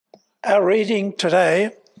Our reading today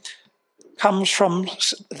comes from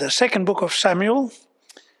the second book of Samuel,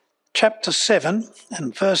 chapter 7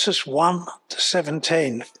 and verses 1 to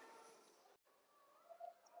 17.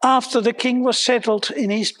 After the king was settled in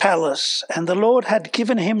his palace and the Lord had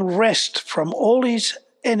given him rest from all his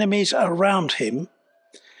enemies around him,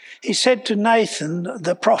 he said to Nathan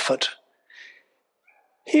the prophet,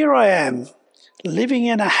 "Here I am, living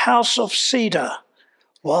in a house of cedar,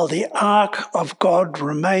 while the ark of God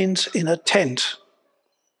remains in a tent."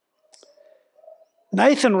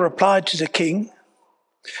 Nathan replied to the king,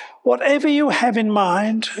 "Whatever you have in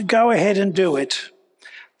mind, go ahead and do it.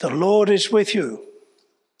 The Lord is with you."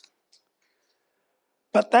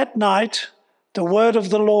 But that night, the word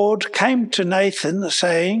of the Lord came to Nathan,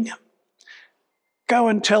 saying, "Go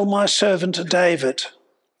and tell my servant David,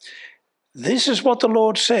 this is what the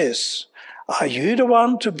Lord says. Are you the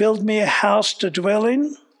one to build me a house to dwell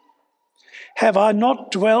in? Have I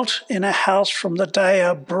not dwelt in a house from the day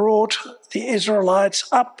I brought the Israelites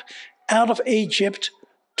up out of Egypt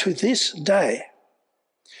to this day?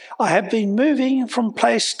 I have been moving from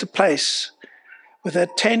place to place with a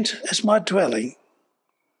tent as my dwelling.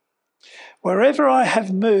 Wherever I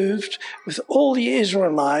have moved with all the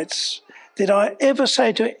Israelites, did I ever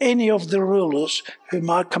say to any of the rulers whom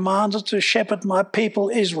I commanded to shepherd my people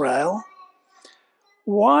Israel,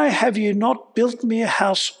 'Why have you not built me a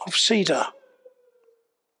house of cedar?'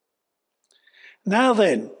 Now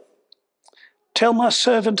then, tell my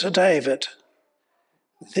servant David,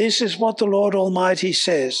 this is what the Lord Almighty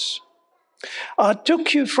says. I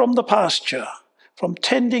took you from the pasture, from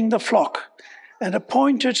tending the flock, and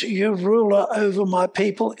appointed you ruler over my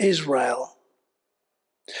people Israel.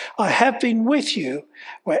 I have been with you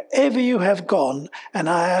wherever you have gone, and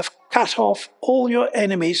I have cut off all your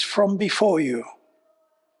enemies from before you.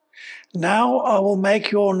 Now I will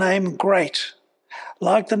make your name great,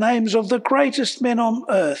 like the names of the greatest men on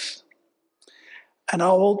earth. And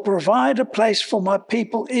I will provide a place for my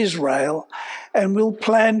people Israel, and will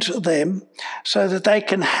plant them so that they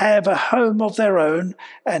can have a home of their own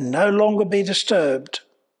and no longer be disturbed.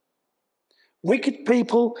 Wicked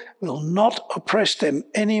people will not oppress them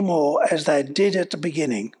anymore as they did at the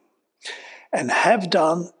beginning, and have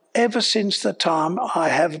done ever since the time I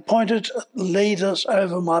have appointed leaders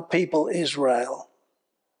over my people Israel.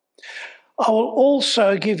 I will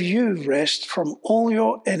also give you rest from all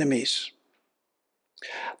your enemies.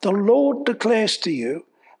 The Lord declares to you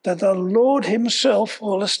that the Lord himself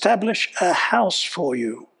will establish a house for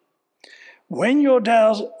you. When your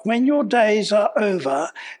days are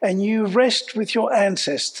over and you rest with your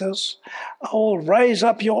ancestors, I will raise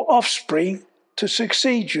up your offspring to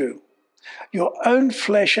succeed you, your own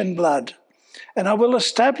flesh and blood, and I will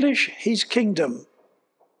establish his kingdom.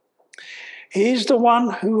 He is the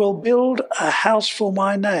one who will build a house for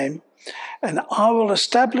my name, and I will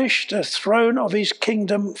establish the throne of his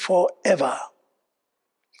kingdom forever.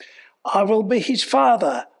 I will be his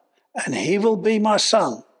father, and he will be my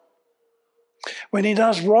son. When he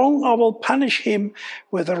does wrong, I will punish him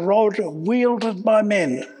with a rod wielded by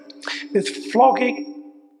men, with floggings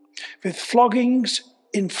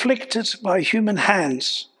inflicted by human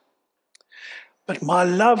hands. But my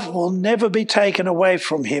love will never be taken away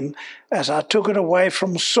from him, as I took it away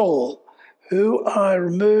from Saul, who I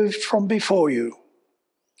removed from before you.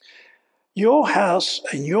 Your house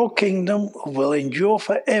and your kingdom will endure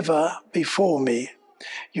forever before me.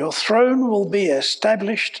 Your throne will be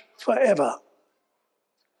established forever."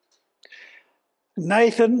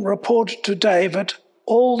 Nathan reported to David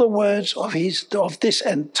all the words of this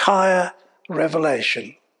entire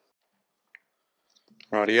revelation.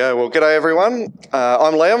 Rightio. Well, g'day everyone.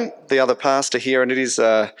 I'm Liam, the other pastor here, and it is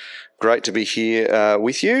great to be here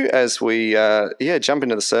with you as we jump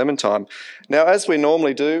into the sermon time. Now, as we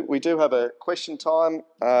normally do, we do have a question time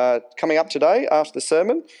coming up today after the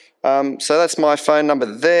sermon. So that's my phone number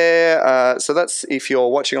there. So that's if you're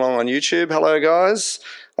watching along on YouTube. Hello, guys.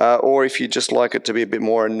 Or if you'd just like it to be a bit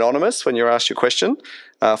more anonymous when you're asked your question,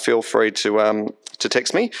 feel free to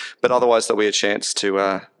text me. But otherwise, there'll be a chance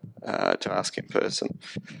to ask in person.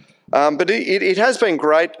 But it has been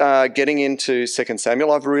great getting into 2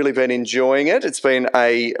 Samuel. I've really been enjoying it. It's been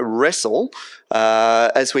a wrestle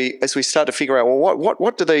as we start to figure out, well,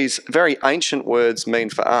 what do these very ancient words mean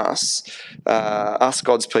for us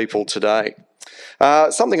God's people today?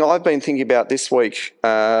 Something I've been thinking about this week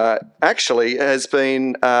actually has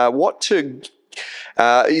been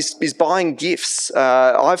is buying gifts.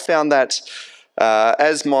 I've found that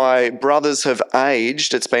As my brothers have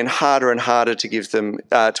aged, it's been harder and harder to give them,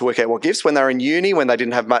 to work out what gifts. When they were in uni, when they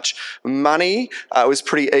didn't have much money, it was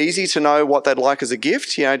pretty easy to know what they'd like as a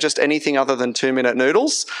gift. Just anything other than 2-minute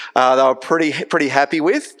noodles, they were pretty happy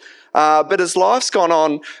with. But as life's gone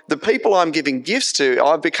on, the people I'm giving gifts to,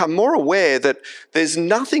 I've become more aware that there's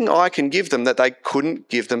nothing I can give them that they couldn't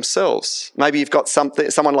give themselves. Maybe you've got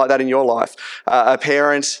someone like that in your life, a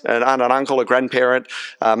parent, an aunt, an uncle, a grandparent,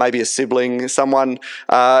 maybe a sibling, someone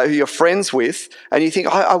who you're friends with, and you think,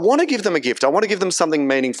 I want to give them a gift. I want to give them something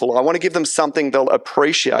meaningful. I want to give them something they'll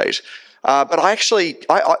appreciate. But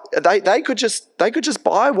they could just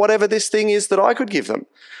buy whatever this thing is that I could give them.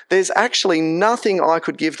 There's actually nothing I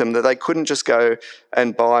could give them that they couldn't just go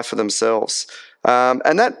and buy for themselves.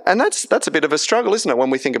 And that's a bit of a struggle, isn't it, when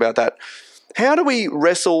we think about that? How do we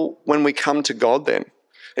wrestle when we come to God then?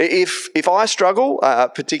 If I struggle,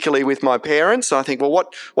 particularly with my parents, and I think, well,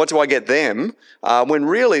 what do I get them? When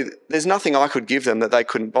really there's nothing I could give them that they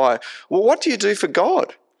couldn't buy. Well, what do you do for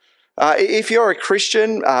God? If you're a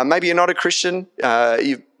Christian, maybe you're not a Christian,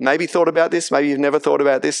 you've maybe thought about this, maybe you've never thought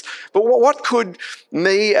about this, but what could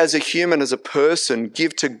me as a human, as a person,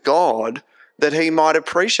 give to God that he might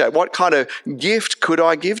appreciate? What kind of gift could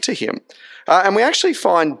I give to him? And we actually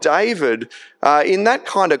find David in that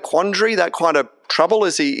kind of quandary, that kind of trouble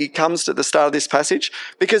as he comes to the start of this passage,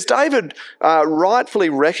 because David rightfully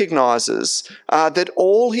recognises that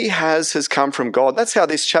all he has come from God. That's how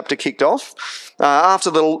this chapter kicked off. After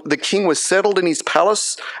the king was settled in his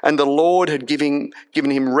palace and the Lord had given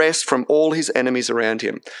him rest from all his enemies around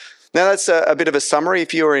him. Now, that's a bit of a summary.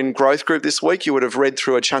 If you were in growth group this week, you would have read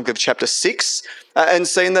through a chunk of chapter 6 and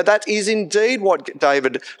seen that is indeed what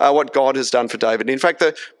God has done for David. In fact,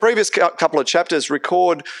 the previous couple of chapters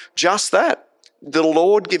record just that. The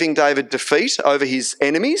Lord giving David defeat over his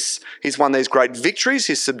enemies. He's won these great victories.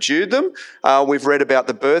 He's subdued them. We've read about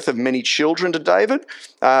the birth of many children to David.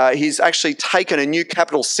 He's actually taken a new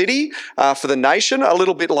capital city for the nation, a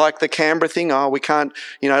little bit like the Canberra thing. We can't,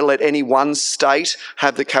 let any one state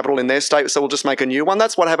have the capital in their state, so we'll just make a new one.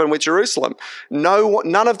 That's what happened with Jerusalem.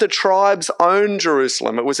 None of the tribes owned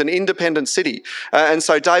Jerusalem. It was an independent city. And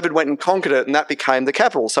so David went and conquered it, and that became the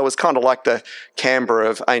capital. So it was kind of like the Canberra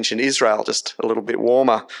of ancient Israel, just a little bit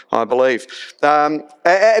warmer, I believe. But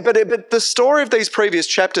the story of these previous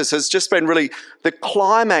chapters has just been really the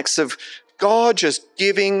climax of God just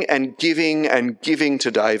giving and giving and giving to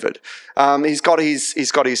David. He's got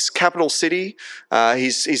his capital city.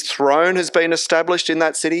 His throne has been established in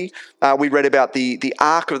that city. We read about the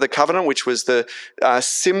Ark of the Covenant, which was the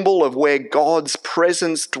symbol of where God's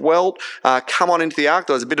presence dwelt. Come on into the Ark.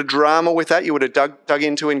 There was a bit of drama with that you would have dug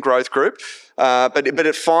into in growth group. But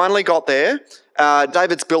it finally got there.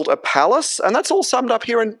 David's built a palace, and that's all summed up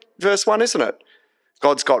here in verse 1, isn't it?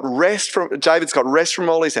 David's got rest from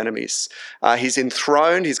all his enemies. He's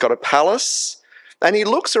enthroned, he's got a palace, and he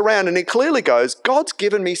looks around and he clearly goes, God's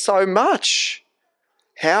given me so much.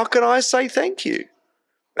 How can I say thank you?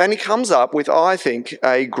 And he comes up with, I think,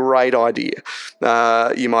 a great idea.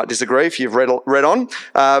 You might disagree if you've read on.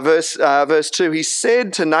 Verse 2, he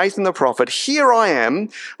said to Nathan the prophet, "Here I am,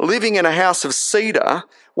 living in a house of cedar,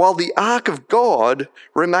 while the ark of God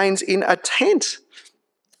remains in a tent."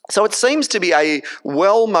 So it seems to be a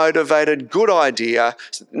well-motivated, good idea.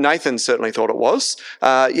 Nathan certainly thought it was.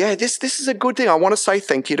 This is a good thing. I want to say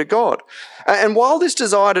thank you to God. And while this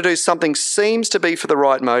desire to do something seems to be for the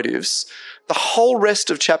right motives, the whole rest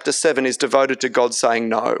of chapter 7 is devoted to God saying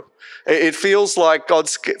no. It feels like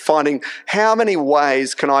God's finding, how many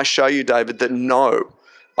ways can I show you, David, that no,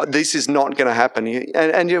 this is not going to happen?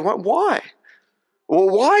 And you're like, why? Well,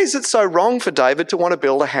 why is it so wrong for David to want to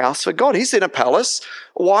build a house for God? He's in a palace.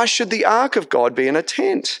 Why should the ark of God be in a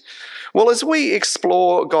tent? Well, as we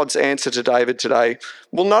explore God's answer to David today,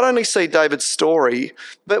 we'll not only see David's story,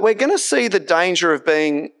 but we're going to see the danger of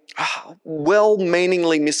being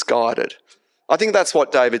well-meaningly misguided. I think that's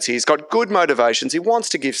what David's here. He's got good motivations. He wants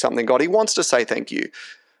to give something God. He wants to say thank you.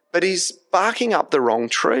 But he's barking up the wrong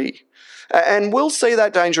tree. And we'll see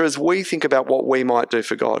that danger as we think about what we might do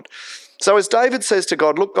for God. So as David says to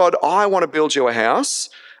God, look, God, I want to build you a house.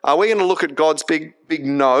 We're going to look at God's big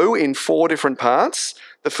no in 4 different parts.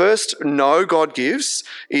 The first no God gives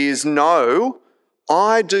is, no,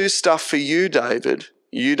 I do stuff for you, David.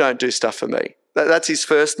 You don't do stuff for me. That's his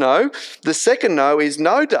first no. The second no is,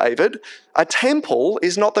 no, David, a temple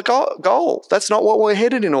is not the goal. That's not what we're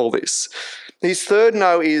headed in all this. His third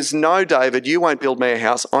no is, no, David, you won't build me a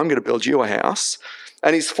house. I'm going to build you a house.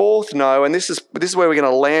 And his fourth no, and this is where we're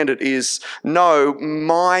going to land it, is, no,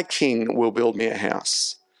 my king will build me a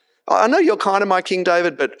house. I know you're kind of my king,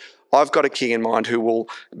 David, but I've got a king in mind who will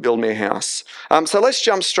build me a house. So let's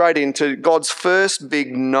jump straight into God's first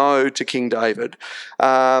big no to King David.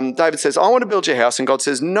 David says, I want to build your house. And God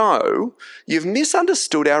says, no, you've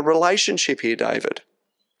misunderstood our relationship here, David.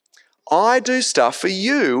 I do stuff for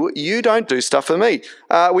you. You don't do stuff for me.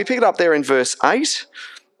 We pick it up there in verse 8.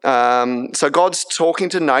 So God's talking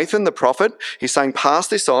to Nathan, the prophet. He's saying, pass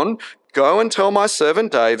this on. Go and tell my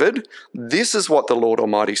servant David, this is what the Lord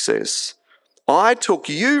Almighty says. I took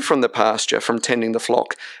you from the pasture, from tending the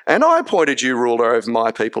flock, and I appointed you ruler over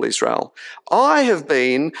my people Israel. I have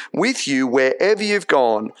been with you wherever you've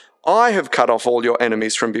gone. I have cut off all your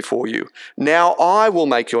enemies from before you. Now I will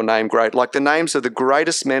make your name great, like the names of the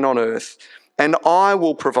greatest men on earth. And I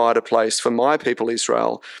will provide a place for my people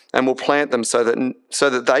Israel, and will plant them so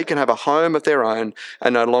that they can have a home of their own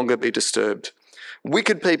and no longer be disturbed.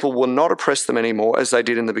 Wicked people will not oppress them anymore as they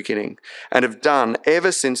did in the beginning, and have done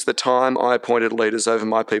ever since the time I appointed leaders over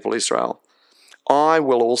my people Israel. I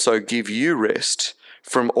will also give you rest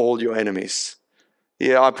from all your enemies.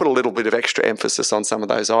 Yeah, I put a little bit of extra emphasis on some of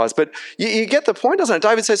those eyes, but you get the point, doesn't it?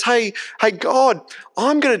 David says, hey God,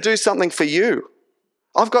 I'm going to do something for you.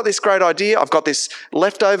 I've got this great idea. I've got this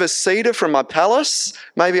leftover cedar from my palace.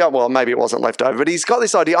 Maybe it wasn't leftover, but he's got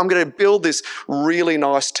this idea. I'm going to build this really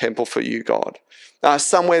nice temple for you, God.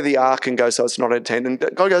 Somewhere the ark can go so it's not a tent. And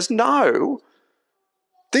God goes, no,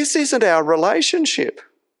 this isn't our relationship.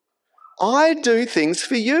 I do things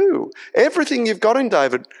for you. Everything you've got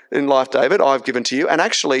in life, David, I've given to you. And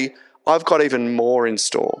actually, I've got even more in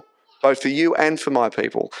store, both for you and for my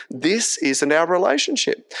people. This isn't our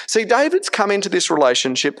relationship. See, David's come into this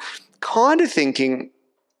relationship kind of thinking,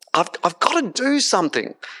 I've got to do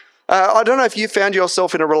something. I don't know if you found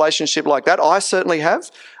yourself in a relationship like that. I certainly have,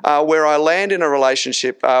 where I land in a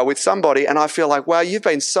relationship with somebody and I feel like, wow, you've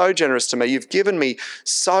been so generous to me. You've given me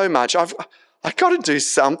so much. I've got to do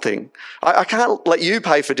something. I can't let you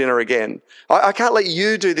pay for dinner again. I can't let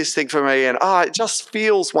you do this thing for me. And it just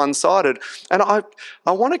feels one-sided. And I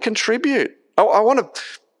want to contribute. I want to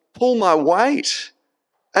pull my weight.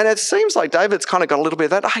 And it seems like David's kind of got a little bit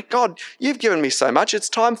of that. Hey, God, you've given me so much. It's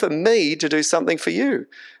time for me to do something for you.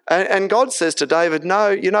 And God says to David, no,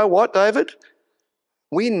 you know what, David?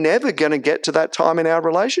 We're never going to get to that time in our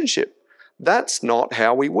relationship. That's not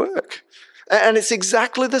how we work. And it's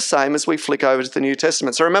exactly the same as we flick over to the New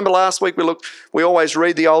Testament. So remember last week we always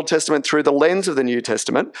read the Old Testament through the lens of the New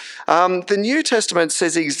Testament. The New Testament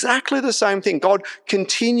says exactly the same thing. God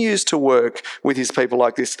continues to work with his people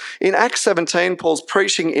like this. In Acts 17, Paul's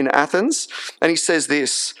preaching in Athens, and he says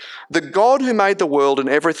this, the God who made the world and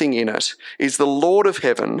everything in it is the Lord of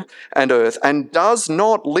heaven and earth and does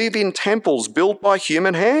not live in temples built by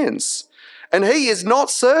human hands. And he is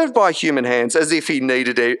not served by human hands as if he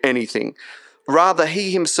needed anything. Rather,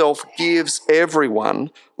 he himself gives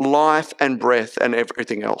everyone life and breath and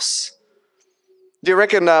everything else. Do you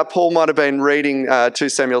reckon Paul might have been reading 2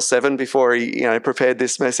 Samuel 7 before he prepared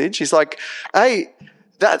this message? He's like, hey,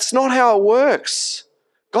 that's not how it works.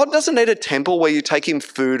 God doesn't need a temple where you take him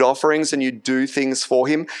food offerings and you do things for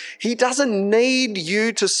him. He doesn't need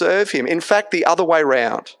you to serve him. In fact, the other way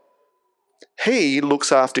around. He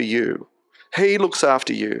looks after you. He looks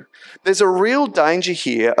after you. There's a real danger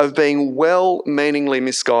here of being well-meaningly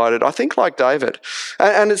misguided, I think like David.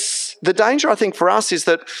 And it's the danger, I think, for us is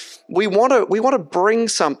that we want to bring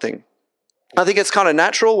something. I think it's kind of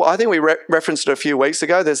natural. I think we referenced it a few weeks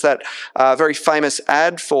ago. There's that very famous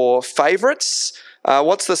ad for favourites.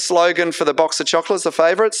 What's the slogan for the box of chocolates, the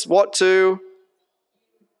favourites?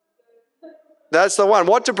 That's the one.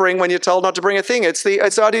 What to bring when you're told not to bring a thing. It's the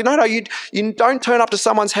idea. No, you don't turn up to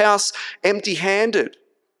someone's house empty-handed.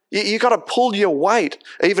 You got to pull your weight,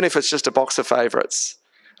 even if it's just a box of favourites.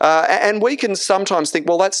 And we can sometimes think,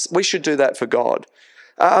 well, we should do that for God.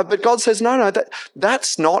 But God says, no,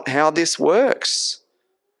 that's not how this works.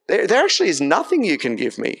 There actually is nothing you can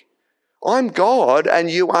give me. I'm God and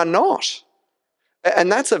you are not. And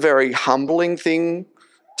that's a very humbling thing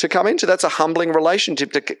to come into. That's a humbling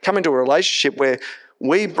relationship, to come into a relationship where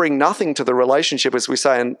we bring nothing to the relationship, as we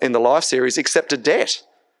say in the Life series, except a debt.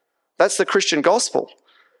 That's the Christian gospel.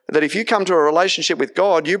 That if you come to a relationship with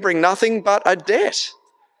God, you bring nothing but a debt,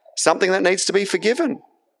 something that needs to be forgiven.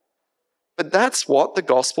 But that's what the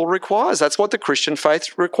gospel requires. That's what the Christian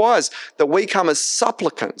faith requires, that we come as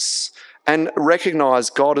supplicants and recognise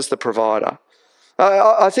God as the provider.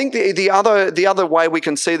 I think the other way we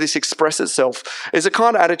can see this express itself is a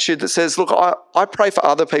kind of attitude that says, look, I pray for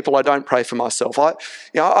other people, I don't pray for myself. I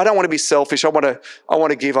don't want to be selfish. I want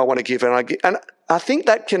to give, and I think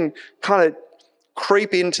that can kind of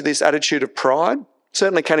creep into this attitude of pride.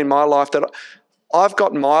 Certainly can in my life, that I've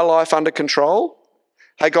got my life under control.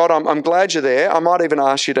 Hey, God, I'm glad you're there. I might even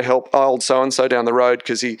ask you to help old so-and-so down the road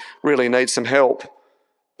because he really needs some help.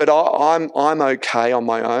 But I'm okay on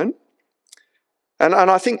my own. And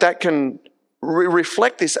I think that can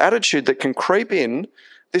reflect this attitude that can creep in,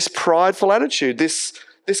 this prideful attitude, this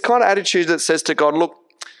kind of attitude that says to God, look,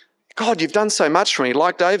 God, you've done so much for me,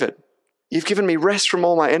 like David. You've given me rest from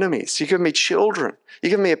all my enemies. You've given me children.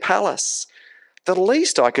 You've given me a palace. The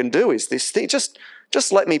least I can do is this thing. Just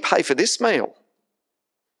let me pay for this meal.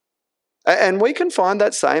 And we can find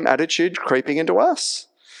that same attitude creeping into us.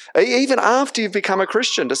 Even after you've become a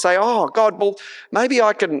Christian, to say, oh, God, well, maybe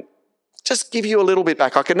I can just give you a little bit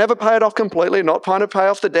back. I can never pay it off completely, not trying to pay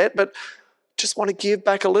off the debt, but just want to give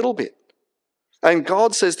back a little bit. And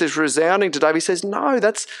God says this resounding to David. He says, no,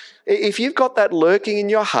 if you've got that lurking in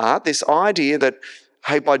your heart, this idea that,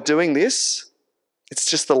 hey, by doing this, it's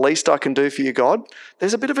just the least I can do for you, God,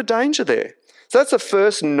 there's a bit of a danger there. So that's the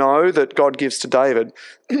first no that God gives to David.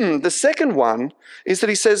 The second one is that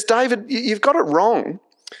he says, David, you've got it wrong.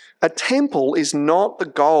 A temple is not the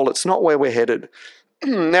goal. It's not where we're headed.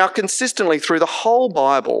 Now, consistently through the whole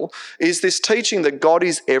Bible is this teaching that God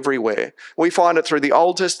is everywhere. We find it through the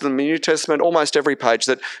Old Testament, the New Testament, almost every page,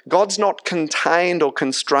 that God's not contained or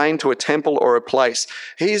constrained to a temple or a place.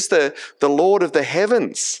 He's the Lord of the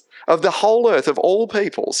heavens, of the whole earth, of all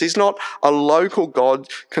peoples. He's not a local God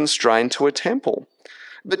constrained to a temple.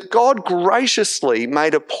 But God graciously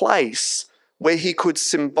made a place where he could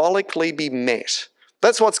symbolically be met.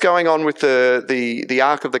 That's what's going on with the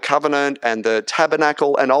Ark of the Covenant and the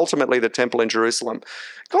tabernacle and ultimately the temple in Jerusalem.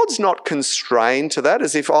 God's not constrained to that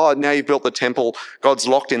as if, oh, now you've built the temple, God's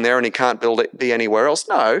locked in there and he can't be anywhere else.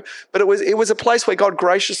 No, but it was a place where God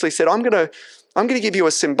graciously said, I'm going to give you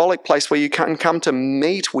a symbolic place where you can come to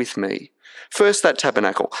meet with me. First, that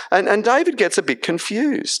tabernacle. And David gets a bit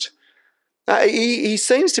confused. He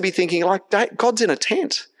seems to be thinking like, God's in a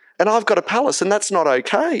tent and I've got a palace and that's not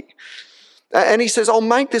okay. And he says, I'll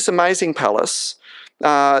make this amazing palace,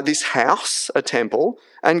 this house, a temple.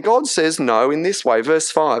 And God says no in this way.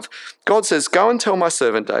 Verse 5, God says, go and tell my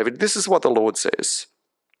servant David, this is what the Lord says.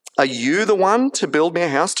 Are you the one to build me a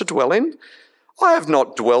house to dwell in? I have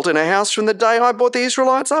not dwelt in a house from the day I brought the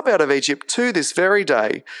Israelites up out of Egypt to this very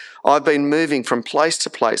day. I've been moving from place to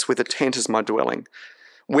place with a tent as my dwelling.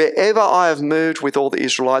 Wherever I have moved with all the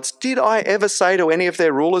Israelites, did I ever say to any of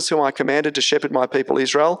their rulers whom I commanded to shepherd my people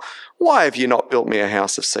Israel, why have you not built me a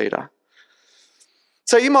house of cedar?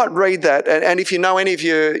 So you might read that, and if you know any of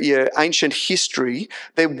your ancient history,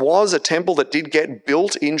 there was a temple that did get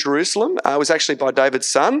built in Jerusalem. It was actually by David's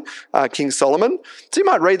son, King Solomon. So you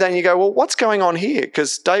might read that and you go, well, what's going on here?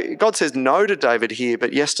 Because God says no to David here,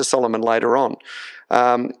 but yes to Solomon later on.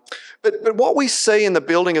 But what we see in the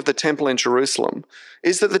building of the temple in Jerusalem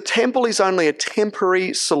is that the temple is only a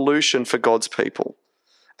temporary solution for God's people.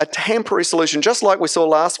 A temporary solution. Just like we saw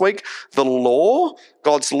last week, the law,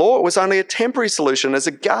 God's law, it was only a temporary solution as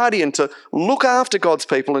a guardian to look after God's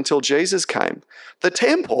people until Jesus came. The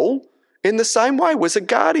temple, in the same way, was a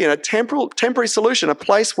guardian, a temporary solution, a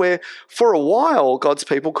place where for a while God's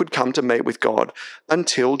people could come to meet with God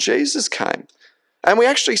until Jesus came. And we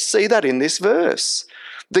actually see that in this verse.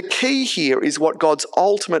 The key here is what God's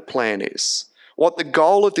ultimate plan is, what the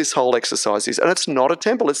goal of this whole exercise is. And it's not a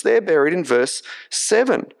temple. It's there buried in verse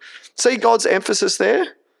 7. See God's emphasis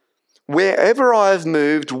there? Wherever I have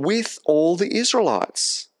moved with all the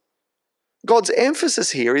Israelites. God's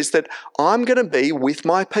emphasis here is that I'm going to be with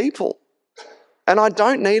my people. And I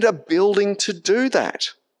don't need a building to do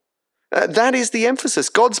that. That is the emphasis.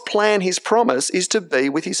 God's plan, his promise, is to be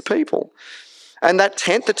with his people. And that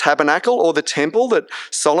tent, the tabernacle or the temple that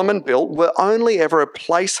Solomon built were only ever a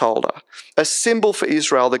placeholder, a symbol for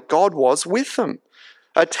Israel that God was with them,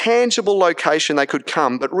 a tangible location they could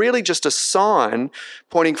come, but really just a sign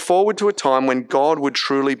pointing forward to a time when God would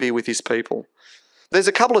truly be with his people. There's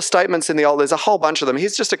a couple of statements in there's a whole bunch of them.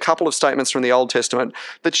 Here's just a couple of statements from the Old Testament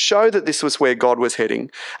that show that this was where God was heading.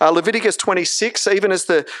 Leviticus 26, even as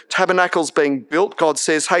the tabernacle's being built, God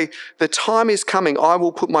says, hey, the time is coming. I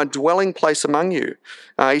will put my dwelling place among you.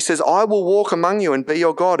 He says, I will walk among you and be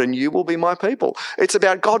your God and you will be my people. It's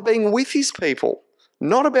about God being with his people.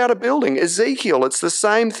 Not about a building. Ezekiel, it's the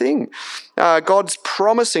same thing. God's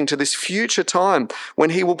promising to this future time when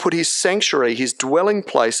he will put his sanctuary, his dwelling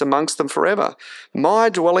place amongst them forever. My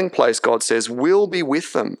dwelling place, God says, will be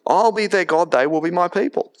with them. I'll be their God, they will be my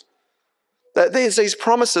people. There's these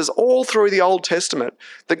promises all through the Old Testament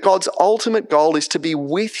that God's ultimate goal is to be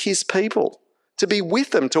with his people, to be with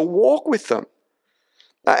them, to walk with them.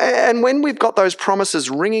 And when we've got those promises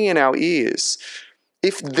ringing in our ears,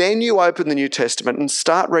 if then you open the New Testament and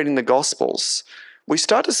start reading the Gospels, we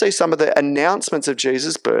start to see some of the announcements of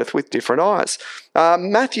Jesus' birth with different eyes.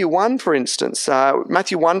 Matthew 1, for instance,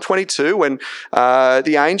 Matthew 1:22, when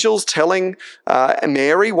the angel's telling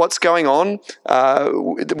Mary what's going on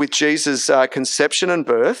with Jesus' conception and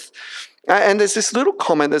birth. And there's this little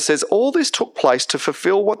comment that says, all this took place to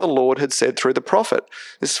fulfill what the Lord had said through the prophet.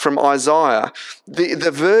 This is from Isaiah.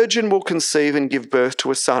 The virgin will conceive and give birth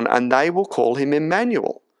to a son, and they will call him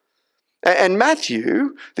Emmanuel. And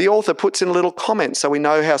Matthew, the author, puts in a little comment so we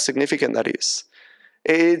know how significant that is.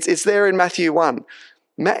 It's there in Matthew 1.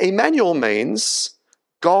 Emmanuel means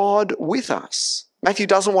God with us. Matthew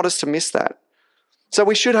doesn't want us to miss that. So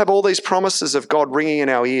we should have all these promises of God ringing in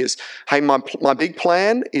our ears. Hey, my big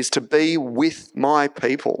plan is to be with my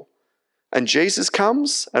people. And Jesus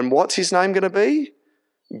comes, and what's his name going to be?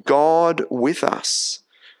 God with us.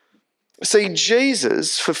 See,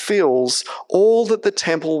 Jesus fulfills all that the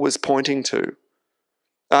temple was pointing to.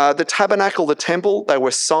 The tabernacle, the temple, they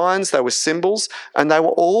were signs, they were symbols, and they were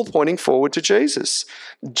all pointing forward to Jesus.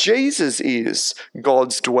 Jesus is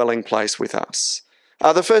God's dwelling place with us.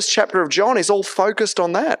 The first chapter of John is all focused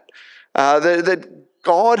on that, that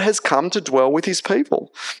God has come to dwell with his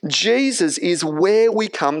people. Jesus is where we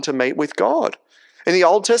come to meet with God. In the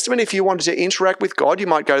Old Testament, if you wanted to interact with God, you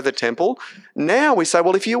might go to the temple. Now we say,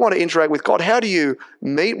 well, if you want to interact with God, how do you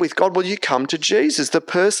meet with God? Well, you come to Jesus, the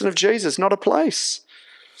person of Jesus, not a place.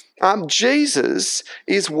 Jesus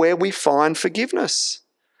is where we find forgiveness.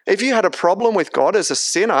 If you had a problem with God as a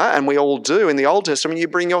sinner, and we all do in the Old Testament, you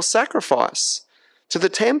bring your sacrifice to the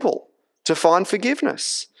temple to find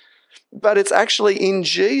forgiveness. But it's actually in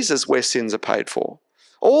Jesus where sins are paid for.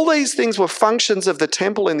 All these things were functions of the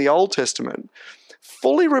temple in the Old Testament,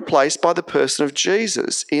 fully replaced by the person of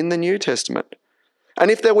Jesus in the New Testament. And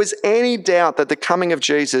if there was any doubt that the coming of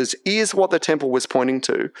Jesus is what the temple was pointing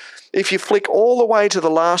to, if you flick all the way to the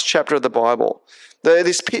last chapter of the Bible,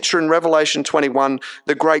 this picture in Revelation 21,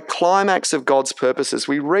 the great climax of God's purposes,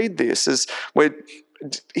 we read this as we're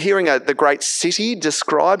hearing the great city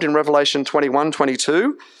described in Revelation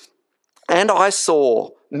 21:22. And I saw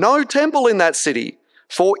no temple in that city,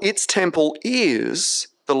 for its temple is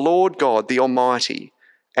the Lord God, the Almighty,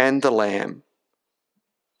 and the Lamb.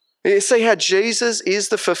 You see how Jesus is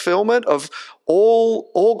the fulfillment of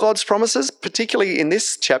all God's promises, particularly in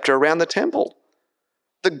this chapter around the temple.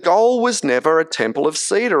 The goal was never a temple of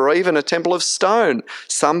cedar or even a temple of stone,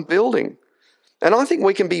 some building. And I think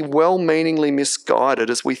we can be well-meaningly misguided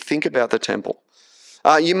as we think about the temple.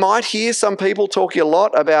 You might hear some people talking a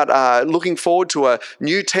lot about looking forward to a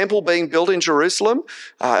new temple being built in Jerusalem.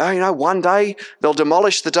 One day they'll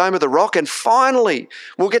demolish the Dome of the Rock and finally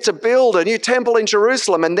we'll get to build a new temple in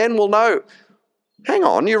Jerusalem, and then we'll know. Hang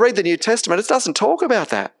on, you read the New Testament, it doesn't talk about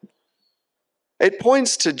that. It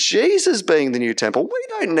points to Jesus being the new temple. We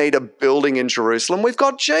don't need a building in Jerusalem. We've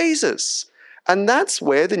got Jesus. And that's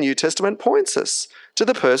where the New Testament points us, to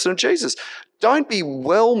the person of Jesus. Don't be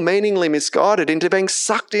well-meaningly misguided into being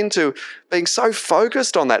sucked into being so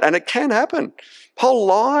focused on that. And it can happen. Whole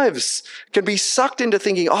lives can be sucked into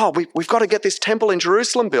thinking, we've got to get this temple in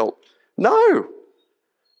Jerusalem built. No.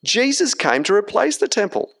 Jesus came to replace the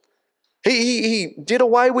temple. He did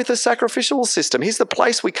away with the sacrificial system. He's the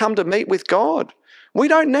place we come to meet with God. We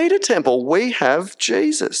don't need a temple. We have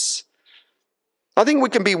Jesus. I think we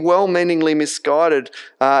can be well-meaningly misguided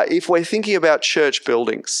if we're thinking about church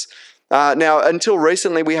buildings. Now, until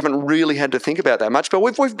recently, we haven't really had to think about that much, but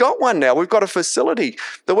we've got one now. We've got a facility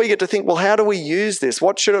that we get to think, well, how do we use this?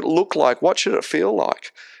 What should it look like? What should it feel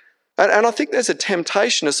like? And I think there's a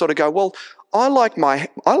temptation to sort of go, well, I like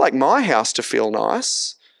my house to feel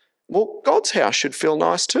nice. Well, God's house should feel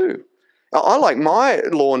nice too. I like my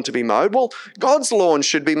lawn to be mowed. Well, God's lawn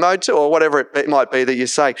should be mowed too, or whatever it might be that you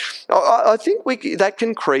say. I think that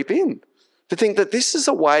can creep in, to think that this is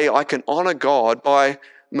a way I can honour God by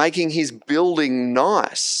making his building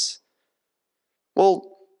nice.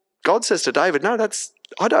 Well, God says to David, no,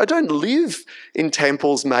 I don't live in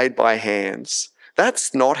temples made by hands.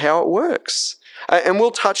 That's not how it works. And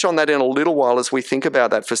we'll touch on that in a little while as we think about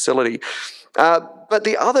that facility. But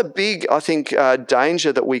the other big, I think,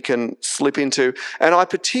 danger that we can slip into, and I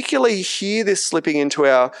particularly hear this slipping into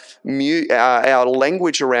our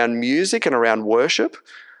language around music and around worship,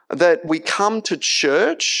 that we come to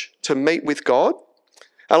church to meet with God.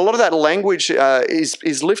 And a lot of that language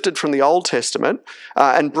is lifted from the Old Testament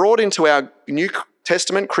and brought into our New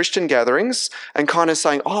Testament Christian gatherings, and kind of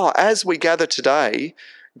saying, as we gather today,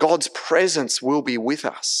 God's presence will be with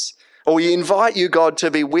us. Or we invite you, God, to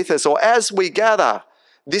be with us. Or as we gather,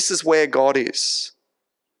 this is where God is.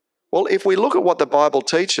 Well, if we look at what the Bible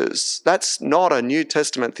teaches, that's not a New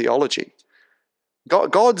Testament theology.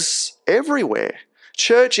 God's everywhere.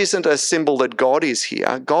 Church isn't a symbol that God is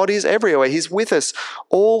here. God is everywhere. He's with us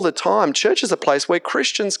all the time. Church is a place where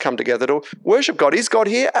Christians come together to worship God. Is God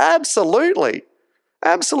here? Absolutely.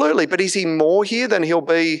 Absolutely. But is he more here than he'll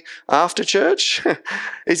be after church?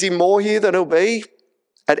 Is he more here than he'll be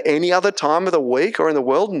at any other time of the week or in the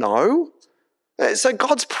world? No. So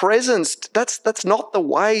God's presence, that's not the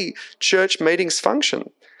way church meetings function.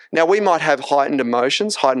 Now, we might have heightened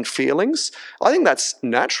emotions, heightened feelings. I think that's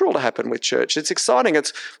natural to happen with church. It's exciting.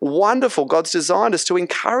 It's wonderful. God's designed us to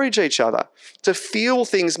encourage each other, to feel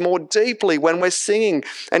things more deeply when we're singing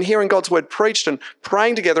and hearing God's word preached and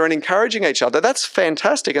praying together and encouraging each other. That's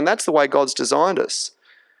fantastic, and that's the way God's designed us.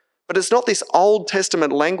 But it's not this Old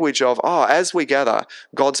Testament language of, as we gather,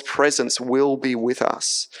 God's presence will be with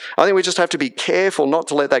us. I think we just have to be careful not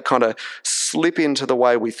to let that kind of slip into the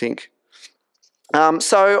way we think.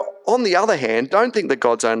 So on the other hand, don't think that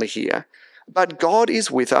God's only here, but God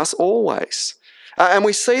is with us always. And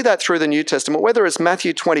we see that through the New Testament, whether it's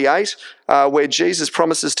Matthew 28, where Jesus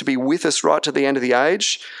promises to be with us right to the end of the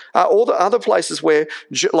age, or the other places where,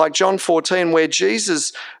 like John 14, where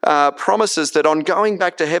Jesus promises that on going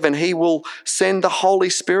back to heaven, he will send the Holy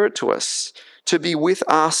Spirit to us to be with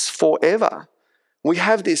us forever. We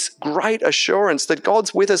have this great assurance that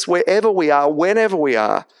God's with us wherever we are, whenever we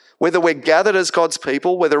are, whether we're gathered as God's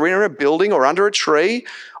people, whether we're in a building or under a tree,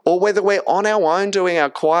 or whether we're on our own doing our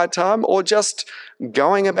quiet time or just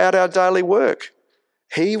going about our daily work.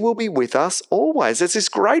 He will be with us always. It's this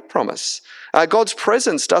great promise. God's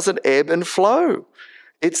presence doesn't ebb and flow.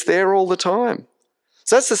 It's there all the time.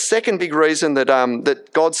 So that's the second big reason that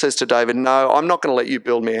God says to David, no, I'm not going to let you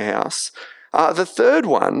build me a house. The third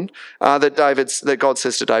one that God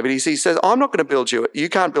says to David is he says, I'm not going to build you. You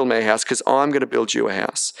can't build me a house because I'm going to build you a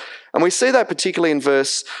house. And we see that particularly in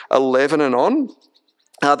verse 11 and on.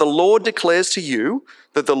 The Lord declares to you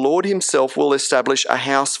that the Lord himself will establish a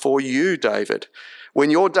house for you, David.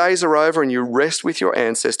 When your days are over and you rest with your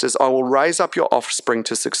ancestors, I will raise up your offspring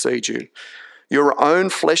to succeed you, your own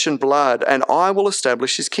flesh and blood, and I will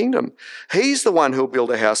establish his kingdom. He's the one who will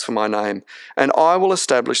build a house for my name, and I will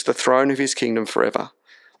establish the throne of his kingdom forever.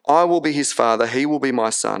 I will be his father, he will be my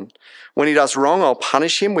son. When he does wrong, I'll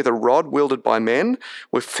punish him with a rod wielded by men,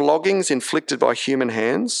 with floggings inflicted by human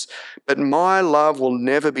hands. But my love will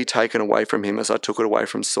never be taken away from him as I took it away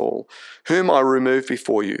from Saul, whom I removed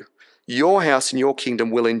before you. Your house and your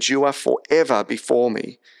kingdom will endure forever before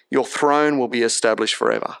me. Your throne will be established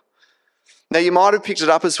forever. Now, you might have picked it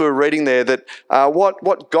up as we were reading there that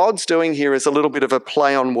what God's doing here is a little bit of a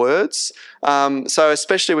play on words. So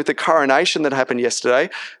especially with the coronation that happened yesterday,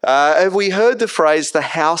 have we heard the phrase the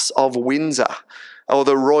House of Windsor or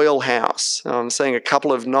the Royal House? I'm seeing a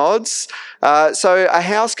couple of nods. So a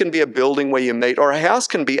house can be a building where you meet, or a house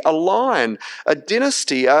can be a line, a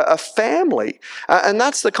dynasty, a family. And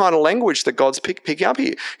that's the kind of language that God's picking up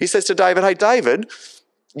here. He says to David, hey, David,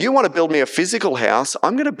 you want to build me a physical house,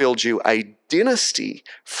 I'm going to build you a dynasty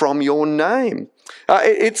from your name.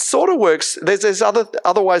 It sort of works. There's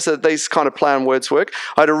other ways that these kind of play on words work.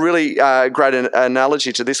 I had a really great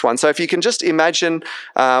analogy to this one. So if you can just imagine,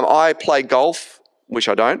 I play golf, which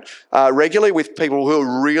I don't, regularly with people who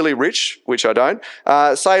are really rich, which I don't.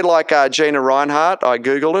 Say like Gina Rinehart, I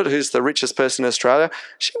Googled it, who's the richest person in Australia.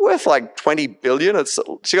 She's worth like 20 billion.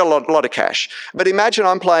 She got a lot of cash. But imagine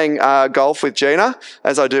I'm playing golf with Gina,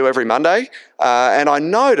 as I do every Monday, and I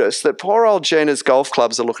notice that poor old Gina's golf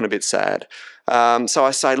clubs are looking a bit sad. So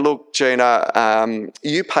I say, look, Gina,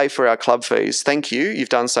 you pay for our club fees. Thank you. You've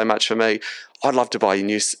done so much for me. I'd love to buy you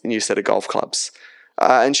a new set of golf clubs.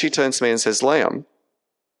 And she turns to me and says, Liam,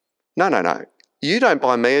 no. You don't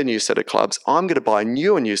buy me a new set of clubs. I'm going to buy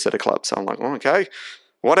you a new set of clubs. So I'm like, okay,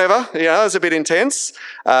 whatever. It's a bit intense.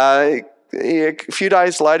 A few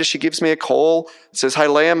days later, she gives me a call, says, hey,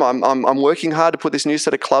 Liam, I'm working hard to put this new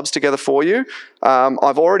set of clubs together for you.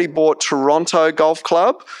 I've already bought Toronto Golf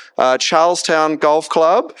Club, Charlestown Golf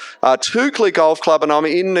Club, Toukley Golf Club, and I'm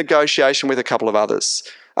in negotiation with a couple of others.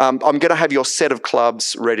 I'm going to have your set of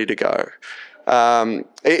clubs ready to go.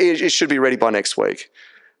 It should be ready by next week.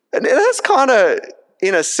 And that's kind of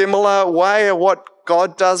in a similar way of what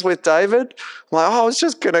God does with David. I'm like, I was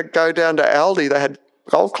just going to go down to Aldi. They had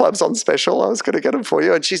golf clubs on special. I was going to get them for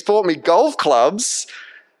you. And she's bought me golf clubs.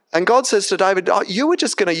 And God says to David, you were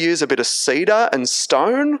just going to use a bit of cedar and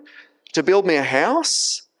stone to build me a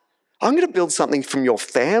house? I'm going to build something from your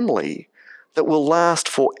family that will last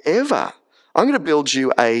forever. I'm going to build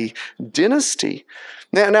you a dynasty.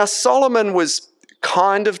 Now Solomon was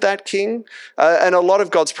kind of that king. And a lot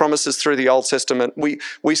of God's promises through the Old Testament,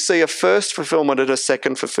 we see a first fulfillment and a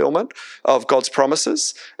second fulfillment of God's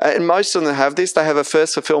promises. And most of them have this. They have a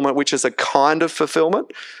first fulfillment, which is a kind of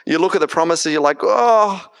fulfillment. You look at the promises, you're like,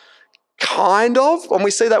 oh, kind of. And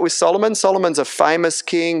we see that with Solomon. Solomon's a famous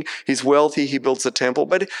king. He's wealthy. He builds a temple.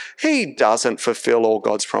 But he doesn't fulfill all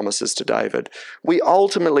God's promises to David. We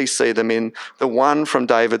ultimately see them in the one from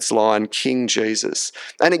David's line, King Jesus.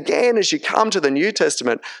 And again, as you come to the New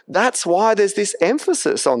Testament, that's why there's this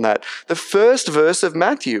emphasis on that. The first verse of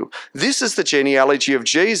Matthew, this is the genealogy of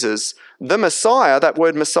Jesus, the Messiah, that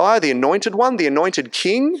word Messiah, the anointed one, the anointed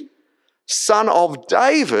king, son of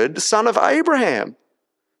David, son of Abraham.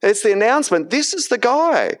 It's the announcement. This is the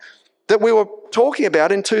guy that we were talking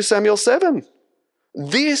about in 2 Samuel 7.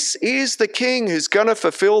 This is the king who's going to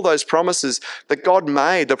fulfill those promises that God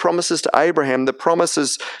made, the promises to Abraham, the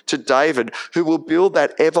promises to David, who will build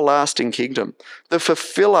that everlasting kingdom, the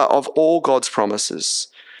fulfiller of all God's promises,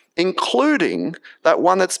 including that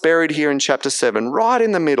one that's buried here in chapter 7, right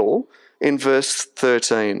in the middle in verse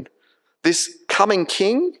 13. This coming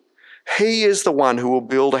king, he is the one who will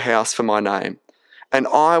build a house for my name, and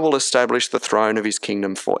I will establish the throne of his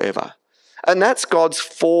kingdom forever. And that's God's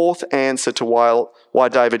fourth answer to why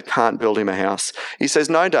David can't build him a house. He says,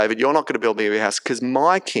 no, David, you're not going to build me a house because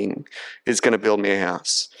my king is going to build me a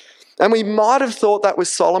house. And we might have thought that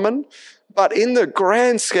was Solomon, but in the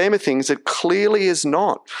grand scheme of things, it clearly is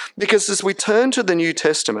not. Because as we turn to the New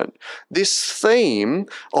Testament, this theme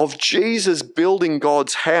of Jesus building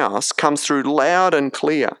God's house comes through loud and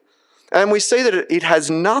clear. And we see that it has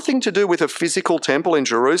nothing to do with a physical temple in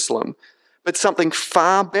Jerusalem, but something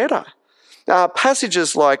far better.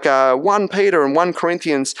 Passages like 1 Peter and 1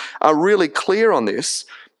 Corinthians are really clear on this,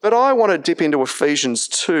 but I want to dip into Ephesians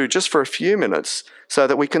 2 just for a few minutes so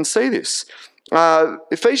that we can see this.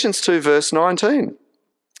 Ephesians 2 verse 19.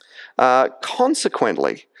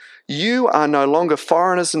 Consequently, you are no longer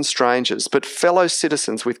foreigners and strangers, but fellow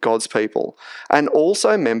citizens with God's people, and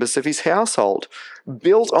also members of his household,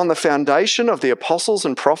 built on the foundation of the apostles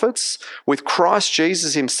and prophets, with Christ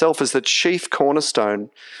Jesus himself as the chief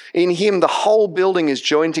cornerstone. In him, the whole building is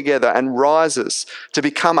joined together and rises to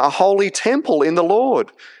become a holy temple in the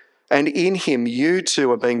Lord. And in him, you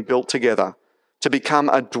two are being built together to become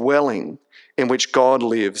a dwelling in which God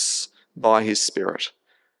lives by his Spirit.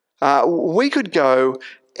 We could go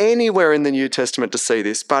anywhere in the New Testament to see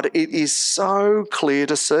this, but it is so clear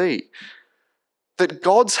to see that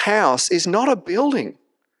God's house is not a building.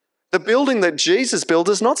 The building that Jesus built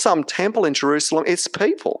is not some temple in Jerusalem, it's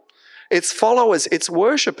people, it's followers, it's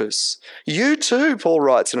worshippers. You too, Paul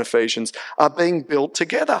writes in Ephesians, are being built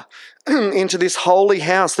together into this holy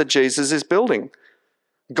house that Jesus is building.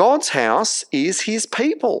 God's house is his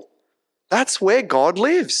people. That's where God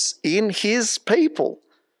lives, in his people.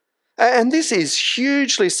 And this is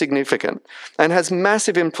hugely significant and has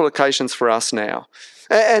massive implications for us now.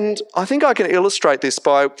 And I think I can illustrate this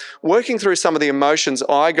by working through some of the emotions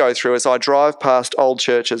I go through as I drive past old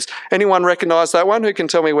churches. Anyone recognise that one? Who can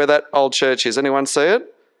tell me where that old church is? Anyone see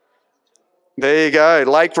it? There you go,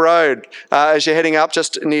 Lake Road. As you're heading up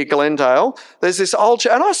just near Glendale, there's this old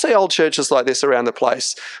church, and I see old churches like this around the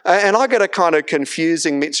place, and I get a kind of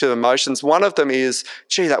confusing mixture of emotions. One of them is,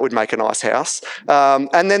 gee, that would make a nice house.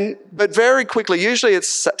 But very quickly, usually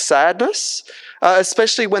it's sadness,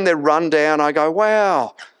 especially when they're run down. I go,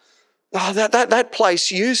 wow, oh, that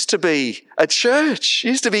place used to be a church,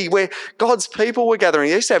 used to be where God's people were gathering.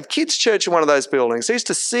 They used to have kids' church in one of those buildings. They used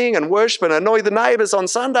to sing and worship and annoy the neighbours on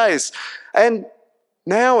Sundays. And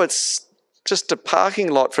now it's just a parking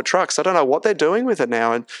lot for trucks. I don't know what they're doing with it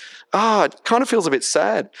now. And it kind of feels a bit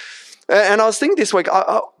sad. And I was thinking this week,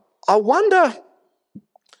 I wonder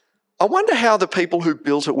how the people who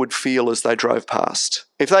built it would feel as they drove past.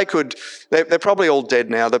 If they could, they're probably all dead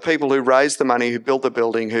now. The people who raised the money, who built the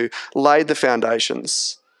building, who laid the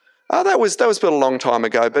foundations. That was built a long time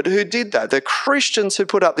ago, but who did that? The Christians who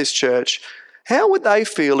put up this church, how would they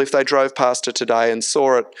feel if they drove past it today and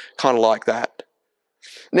saw it kind of like that?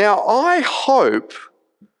 Now, I hope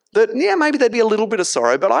that, maybe there'd be a little bit of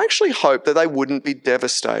sorrow, but I actually hope that they wouldn't be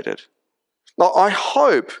devastated. I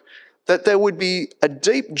hope that there would be a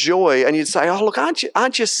deep joy and you'd say, oh, look, aren't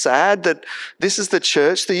you sad that this is the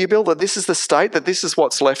church that you built, that this is the state, that this is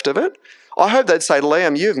what's left of it? I hope they'd say,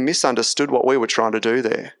 Liam, you've misunderstood what we were trying to do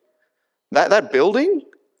there. That building,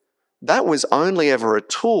 that was only ever a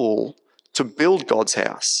tool to build God's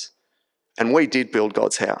house. And we did build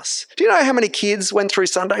God's house. Do you know how many kids went through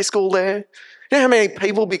Sunday school there? Do you know how many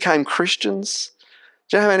people became Christians?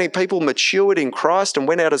 Do you know how many people matured in Christ and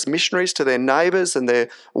went out as missionaries to their neighbours and their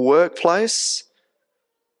workplace?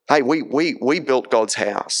 Hey, we built God's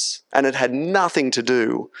house, and it had nothing to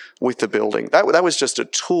do with the building. That was just a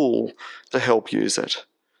tool to help use it.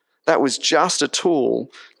 That was just a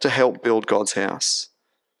tool to help build God's house.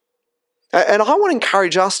 And I want to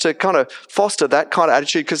encourage us to kind of foster that kind of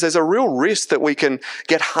attitude, because there's a real risk that we can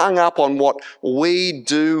get hung up on what we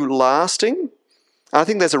do lasting. I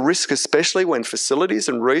think there's a risk, especially when facilities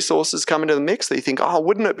and resources come into the mix, that you think, oh,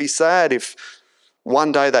 wouldn't it be sad if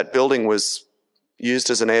one day that building was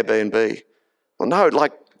used as an Airbnb? Well, no,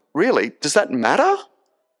 really, does that matter?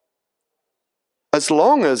 As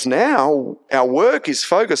long as now our work is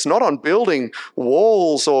focused not on building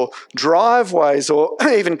walls or driveways or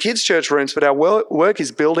even kids' church rooms, but our work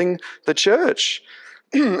is building the church.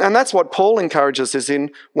 And that's what Paul encourages us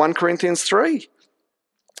in 1 Corinthians 3.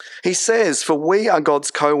 He says, for we are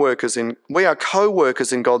co-workers in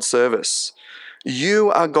God's service.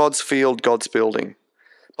 You are God's field, God's building.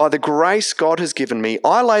 By the grace God has given me,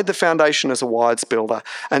 I laid the foundation as a wides builder,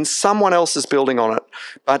 and someone else is building on it.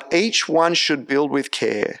 But each one should build with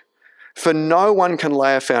care. For no one can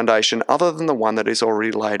lay a foundation other than the one that is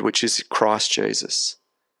already laid, which is Christ Jesus.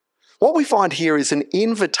 What we find here is an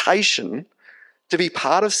invitation to be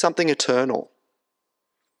part of something eternal.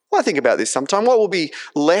 Well, I think about this sometime. What will be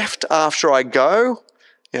left after I go?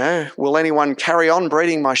 Will anyone carry on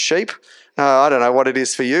breeding my sheep? I don't know what it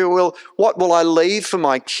is for you. What will I leave for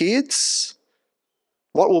my kids?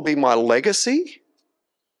 What will be my legacy?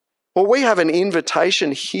 Well, we have an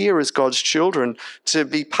invitation here as God's children to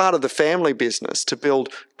be part of the family business, to build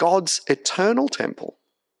God's eternal temple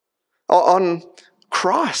on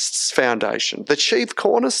Christ's foundation, the chief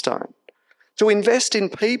cornerstone, to invest in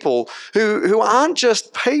people who aren't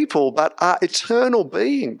just people but are eternal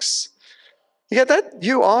beings. You get that?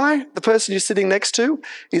 The person you're sitting next to,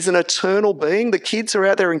 is an eternal being. The kids are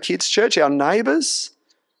out there in kids' church, our neighbours.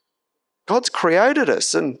 God's created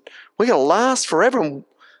us and we're going to last forever. And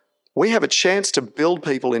we have a chance to build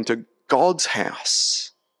people into God's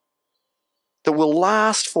house that will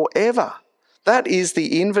last forever. That is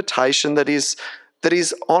the invitation that is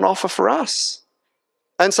on offer for us.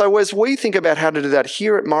 And so as we think about how to do that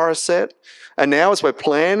here at Morisset, and now as we're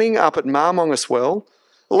planning up at Marmong as well,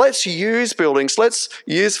 let's use buildings, let's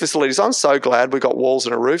use facilities. I'm so glad we've got walls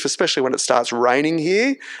and a roof, especially when it starts raining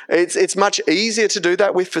here. It's much easier to do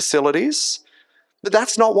that with facilities, but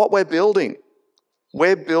that's not what we're building.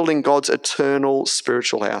 We're building God's eternal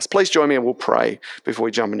spiritual house. Please join me and we'll pray before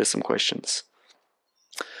we jump into some questions.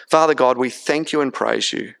 Father God, we thank you and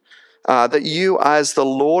praise you that you, as the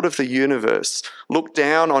Lord of the universe, look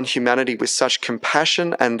down on humanity with such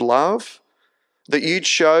compassion and love, that you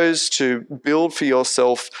chose to build for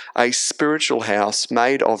yourself a spiritual house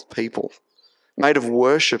made of people, made of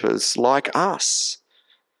worshippers like us.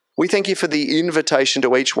 We thank you for the invitation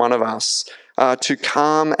to each one of us to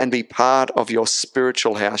come and be part of your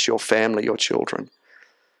spiritual house, your family, your children.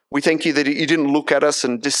 We thank you that you didn't look at us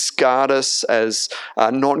and discard us as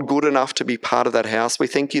not good enough to be part of that house. We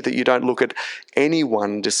thank you that you don't look at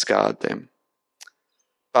anyone and discard them,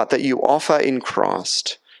 but that you offer in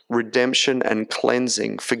Christ redemption and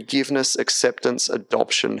cleansing, forgiveness, acceptance,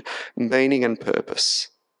 adoption, meaning and purpose.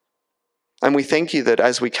 And we thank you that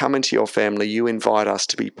as we come into your family, you invite us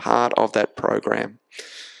to be part of that program,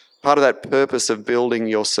 part of that purpose of building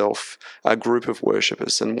yourself a group of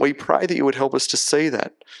worshippers. And we pray that you would help us to see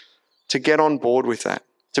that, to get on board with that,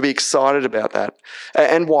 to be excited about that.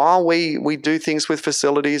 And while we do things with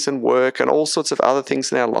facilities and work and all sorts of other things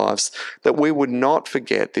in our lives, that we would not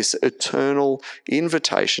forget this eternal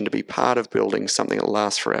invitation to be part of building something that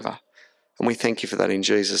lasts forever. And we thank you for that in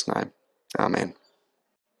Jesus' name. Amen.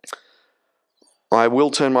 I will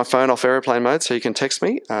turn my phone off airplane mode so you can text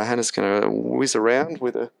me. Hannah's going to whiz around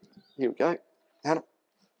with a... Here we go. Hannah.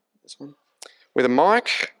 This one. With a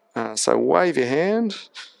mic. So wave your hand.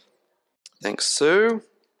 Thanks, Sue.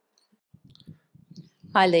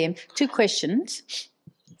 Hi, Liam. 2 questions.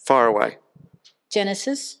 Fire away.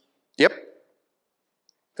 Genesis. Yep.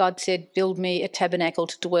 God said, build me a tabernacle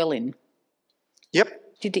to dwell in.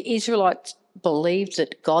 Yep. Did the Israelites believe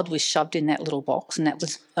that God was shoved in that little box and that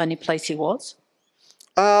was the only place he was?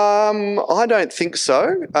 I don't think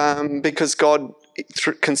so, because God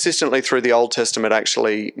consistently through the Old Testament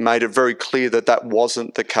actually made it very clear that that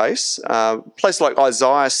wasn't the case. Places like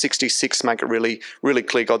Isaiah 66 make it really, really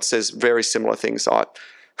clear. God says very similar things. I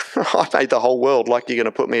made the whole world, like you're going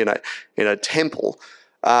to put me in a temple.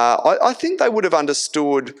 I think they would have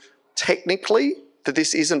understood technically that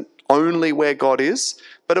this isn't only where God is,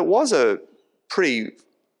 but it was a pretty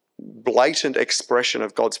blatant expression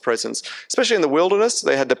of God's presence, especially in the wilderness.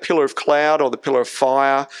 They had the pillar of cloud or the pillar of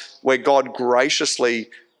fire where God graciously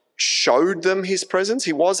showed them his presence.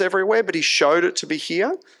 He was everywhere, but he showed it to be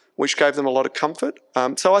here, which gave them a lot of comfort.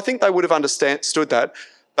 So I think they would have understood that.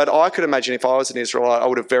 But I could imagine if I was an Israelite, I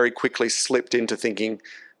would have very quickly slipped into thinking,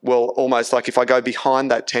 well, almost like if I go behind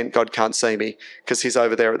that tent, God can't see me because he's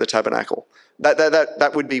over there at the tabernacle.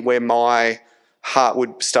 That would be where my heart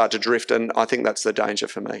would start to drift, and I think that's the danger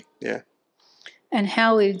for me. Yeah. And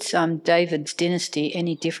how is David's dynasty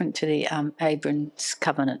any different to the Abraham's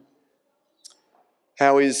covenant?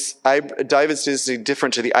 How is David's dynasty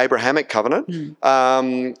different to the Abrahamic covenant?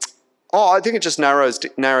 I think it just narrows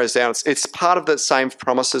down. It's part of the same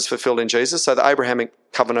promises fulfilled in Jesus. So the Abrahamic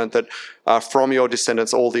covenant that from your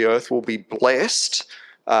descendants all the earth will be blessed,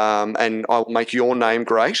 and I will make your name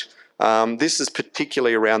great. This is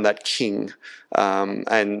particularly around that king,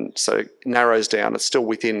 and so it narrows down. It's still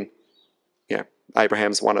within,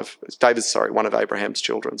 one of Abraham's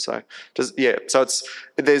children. So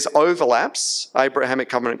there's overlaps. Abrahamic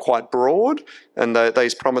covenant quite broad, and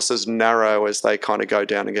these promises narrow as they kind of go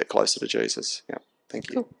down and get closer to Jesus. Yeah, thank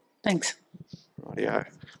you. Cool. Thanks. Rightio.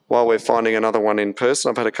 While we're finding another one in person,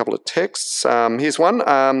 I've had a couple of texts. Here's one.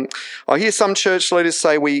 I hear some church leaders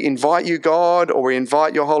say we invite you, God, or we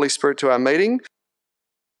invite your Holy Spirit to our meeting.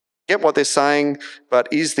 Get what they're saying, but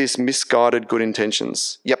is this misguided good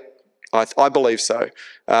intentions? Yep. I believe so.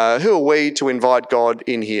 Who are we to invite God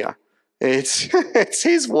in here? It's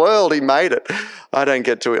his world. He made it. I don't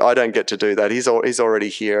get to do that. He's already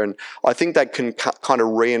here, and I think that can kind of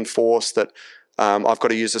reinforce that I've got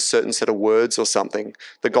to use a certain set of words or something.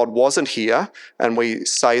 That God wasn't here, and we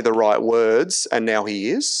say the right words, and now he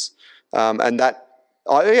is. And that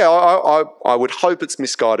I would hope it's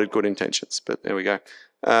misguided good intentions. But there we go.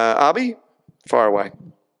 Arby, fire away.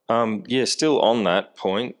 Still on that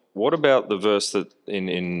point. What about the verse that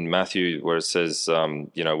in Matthew where it says,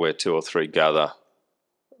 where two or three gather,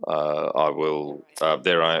 I will.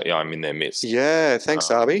 I'm in their midst. Yeah,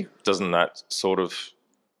 thanks, Arby. Doesn't that sort of,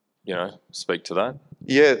 speak to that?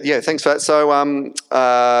 Yeah. Thanks for that. So,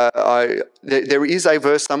 there is a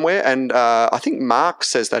verse somewhere, and I think Mark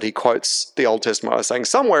says that he quotes the Old Testament by saying,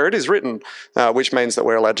 "Somewhere it is written," which means that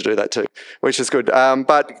we're allowed to do that too, which is good.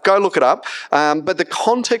 But go look it up. But the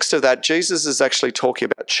context of that, Jesus is actually talking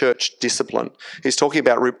about church discipline. He's talking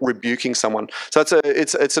about rebuking someone. So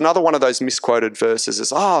it's another one of those misquoted verses.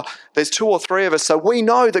 It's there's two or three of us, so we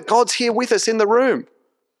know that God's here with us in the room.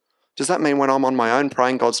 Does that mean when I'm on my own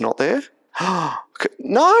praying, God's not there?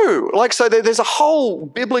 No. So there's a whole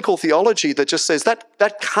biblical theology that just says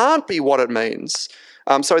that can't be what it means.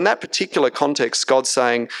 So in that particular context, God's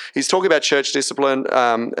saying, he's talking about church discipline.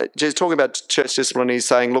 He's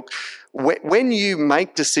saying, look, when you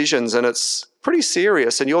make decisions and it's pretty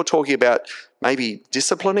serious and you're talking about maybe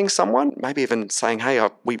disciplining someone, maybe even saying, hey,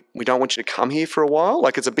 we don't want you to come here for a while,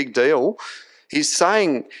 like it's a big deal. He's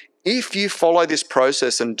saying, if you follow this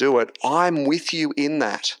process and do it, I'm with you in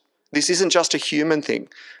that. This isn't just a human thing.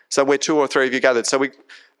 So we're two or three of you gathered. So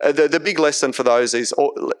the big lesson for those is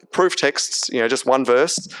proof texts, just one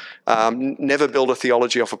verse. Never build a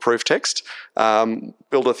theology off a proof text.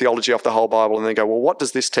 Build a theology off the whole Bible and then go, well, what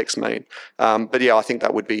does this text mean? I think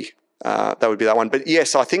that would be that one. But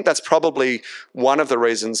yes, I think that's probably one of the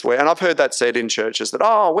reasons and I've heard that said in churches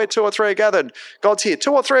that, we're two or three gathered, God's here.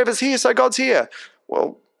 Two or three of us here, so God's here.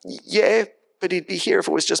 Well, yeah, but he'd be here if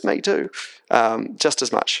it was just me too, just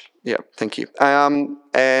as much. Yeah, thank you.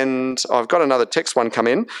 And I've got another text one come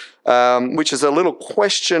in, which is a little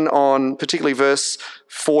question on particularly verse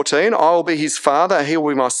 14. I will be his father, he will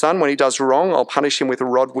be my son. When he does wrong, I'll punish him with a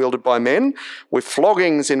rod wielded by men, with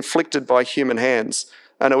floggings inflicted by human hands.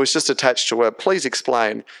 And it was just attached to a please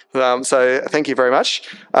explain. So thank you very much.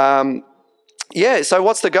 So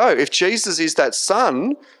what's the go? If Jesus is that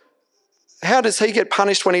son, how does he get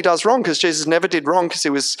punished when he does wrong? Because Jesus never did wrong because he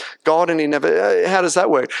was God and he never... How does that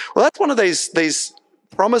work? Well, that's one of these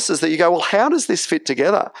promises that you go, well, how does this fit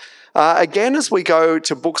together? Again, as we go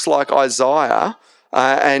to books like Isaiah,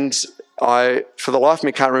 and I, for the life of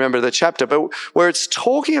me, can't remember the chapter, but where it's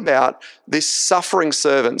talking about this suffering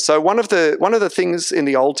servant. So one of the things in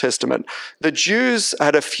the Old Testament, the Jews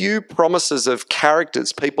had a few promises of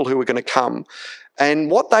characters, people who were going to come. And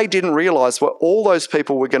what they didn't realise were all those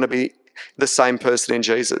people were going to be the same person in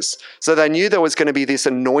Jesus. So they knew there was going to be this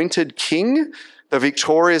anointed king, the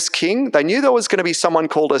victorious king. They knew there was going to be someone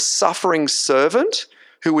called a suffering servant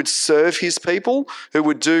who would serve his people, who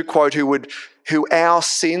would do, quote, who our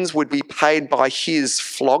sins would be paid by his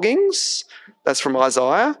floggings. That's from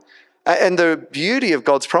Isaiah. And the beauty of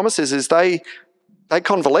God's promises is they They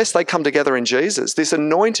convalesce, they come together in Jesus. This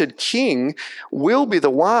anointed king will be the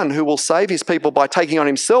one who will save his people by taking on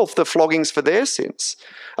himself the floggings for their sins.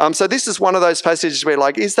 So this is one of those passages where,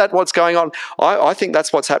 like, is that what's going on? I think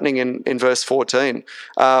that's what's happening in verse 14.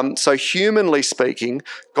 So humanly speaking,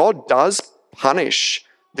 God does punish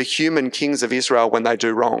the human kings of Israel when they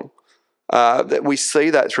do wrong. We see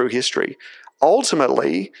that through history.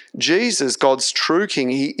 Ultimately, Jesus, God's true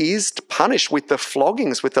king, he is punished with the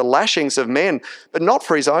floggings, with the lashings of men, but not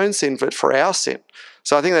for his own sin, but for our sin.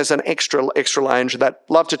 So I think there's an extra range of that.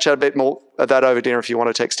 Love to chat a bit more of that over dinner if you want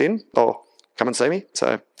to text in or come and see me.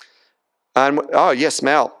 Yes,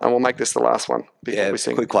 Mal, and we'll make this the last one before we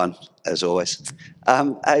sing. Quick one, as always.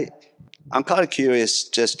 I'm kind of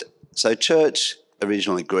curious, so church,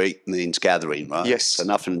 originally Greek, means gathering, right? Yes. So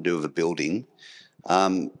nothing to do with a building.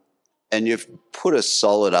 And you've put a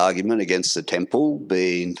solid argument against the temple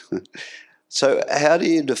being... So how do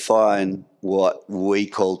you define what we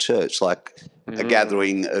call church? Like a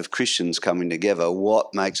gathering of Christians coming together.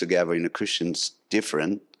 What makes a gathering of Christians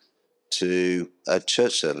different to a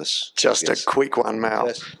church service? Just a quick one,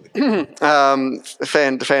 Mal.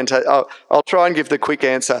 Fantastic. I'll try and give the quick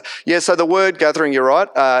answer. Yeah, so the word gathering, you're right.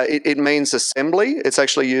 It means assembly. It's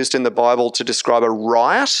actually used in the Bible to describe a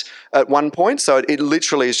riot at one point. So it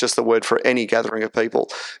literally is just the word for any gathering of people.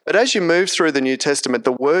 But as you move through the New Testament,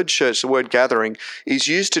 the word church, the word gathering, is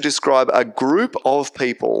used to describe a group of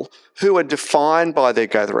people who are defined by their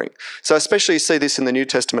gathering. So especially you see this in the New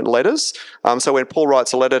Testament letters. So when Paul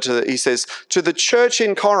writes a letter he says, to the church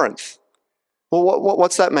in Corinth. Well,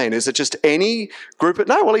 what's that mean? Is it just any group?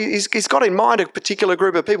 No, well, he's got in mind a particular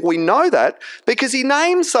group of people. We know that because he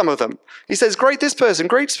names some of them. He says, greet this person,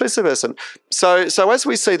 greet this person. So as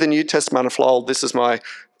we see the New Testament unfold, this is my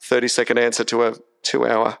 30-second answer to a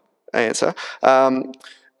 2-hour answer.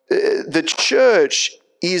 The church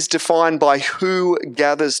is defined by who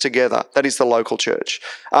gathers together. That is the local church.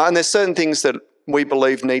 And there's certain things that we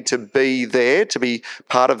believe need to be there to be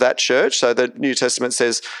part of that church. So the New Testament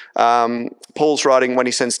says, Paul's writing when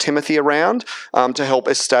he sends Timothy around to help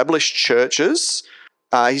establish churches.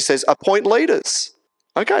 He says, appoint leaders.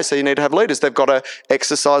 Okay, so you need to have leaders. They've got to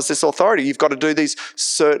exercise this authority. You've got to do these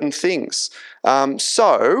certain things.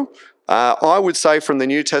 I would say from the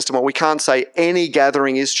New Testament, we can't say any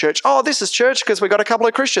gathering is church. Oh, this is church because we've got a couple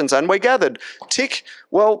of Christians and we're gathered. Tick.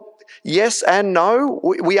 Well, yes and no.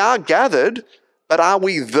 We are gathered, but are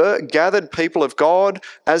we the gathered people of God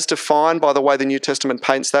as defined by the way the New Testament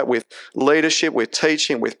paints that, with leadership, with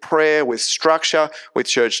teaching, with prayer, with structure, with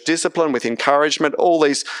church discipline, with encouragement, all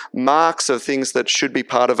these marks of things that should be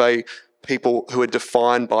part of a people who are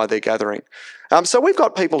defined by their gathering. So we've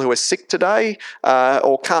got people who are sick today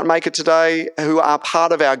or can't make it today who are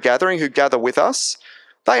part of our gathering, who gather with us.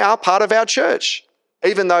 They are part of our church,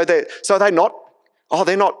 even though they're not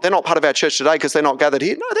part of our church today because they're not gathered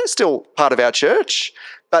here. No, they're still part of our church.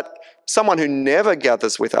 But someone who never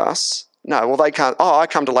gathers with us, no, well, they can't. Oh, I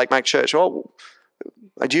come to Lake Make Church. Well,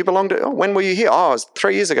 do you belong to, when were you here? Oh, it was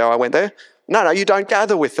 3 years ago I went there. No, you don't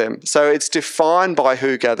gather with them. So it's defined by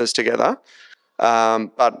who gathers together,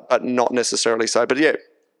 but not necessarily so. But yeah,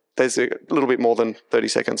 there's a little bit more than 30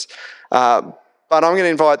 seconds. But I'm going to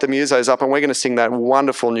invite the musos up and we're going to sing that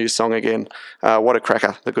wonderful new song again. What a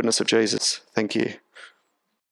cracker, The Goodness of Jesus. Thank you.